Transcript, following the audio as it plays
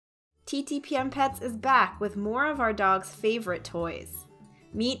TTPM Pets is back with more of our dog's favorite toys.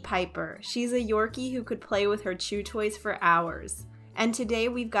 Meet Piper. She's a Yorkie who could play with her chew toys for hours. And today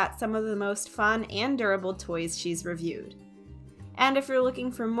we've got some of the most fun and durable toys she's reviewed. And if you're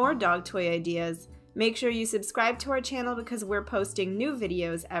looking for more dog toy ideas, make sure you subscribe to our channel because we're posting new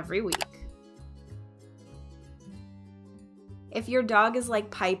videos every week. If your dog is like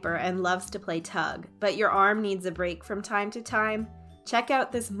Piper and loves to play tug, but your arm needs a break from time to time, check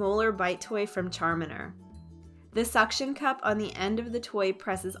out this molar bite toy from Charminer. The suction cup on the end of the toy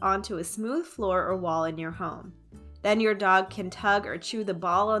presses onto a smooth floor or wall in your home. Then your dog can tug or chew the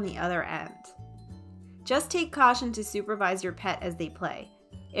ball on the other end. Just take caution to supervise your pet as they play.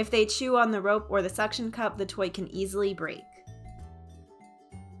 If they chew on the rope or the suction cup, the toy can easily break.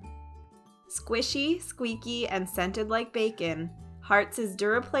 Squishy, squeaky, and scented like bacon, Hartz's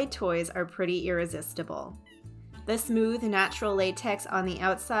DuraPlay toys are pretty irresistible. The smooth, natural latex on the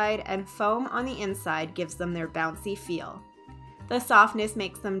outside and foam on the inside gives them their bouncy feel. The softness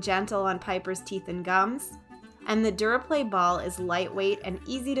makes them gentle on Piper's teeth and gums, and the DuraPlay ball is lightweight and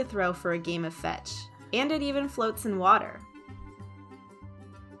easy to throw for a game of fetch, and it even floats in water.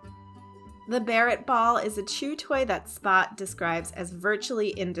 The Barrett ball is a chew toy that Spot describes as virtually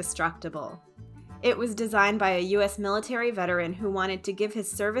indestructible. It was designed by a US military veteran who wanted to give his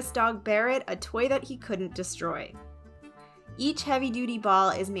service dog Barrett a toy that he couldn't destroy. Each heavy-duty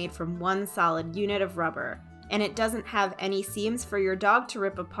ball is made from one solid unit of rubber, and it doesn't have any seams for your dog to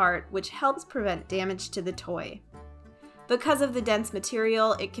rip apart, which helps prevent damage to the toy. Because of the dense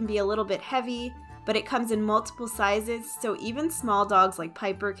material, it can be a little bit heavy, but it comes in multiple sizes, so even small dogs like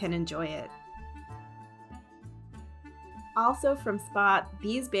Piper can enjoy it. Also from Spot,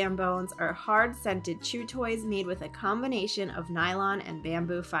 these Bambones are hard-scented chew toys made with a combination of nylon and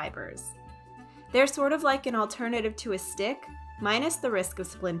bamboo fibers. They're sort of like an alternative to a stick, minus the risk of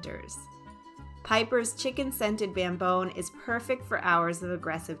splinters. Piper's chicken-scented Bambone is perfect for hours of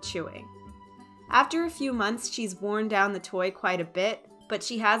aggressive chewing. After a few months, she's worn down the toy quite a bit, but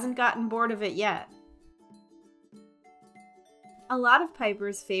she hasn't gotten bored of it yet. A lot of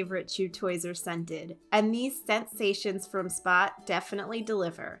Piper's favorite chew toys are scented, and these Scentsations from Spot definitely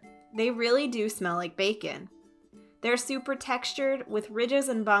deliver. They really do smell like bacon. They're super textured, with ridges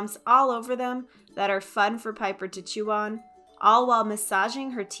and bumps all over them that are fun for Piper to chew on, all while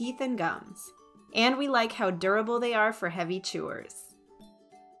massaging her teeth and gums. And we like how durable they are for heavy chewers.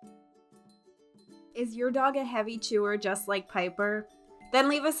 Is your dog a heavy chewer just like Piper? Then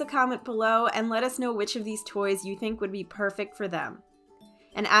leave us a comment below and let us know which of these toys you think would be perfect for them.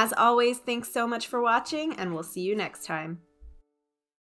 And as always, thanks so much for watching, and we'll see you next time.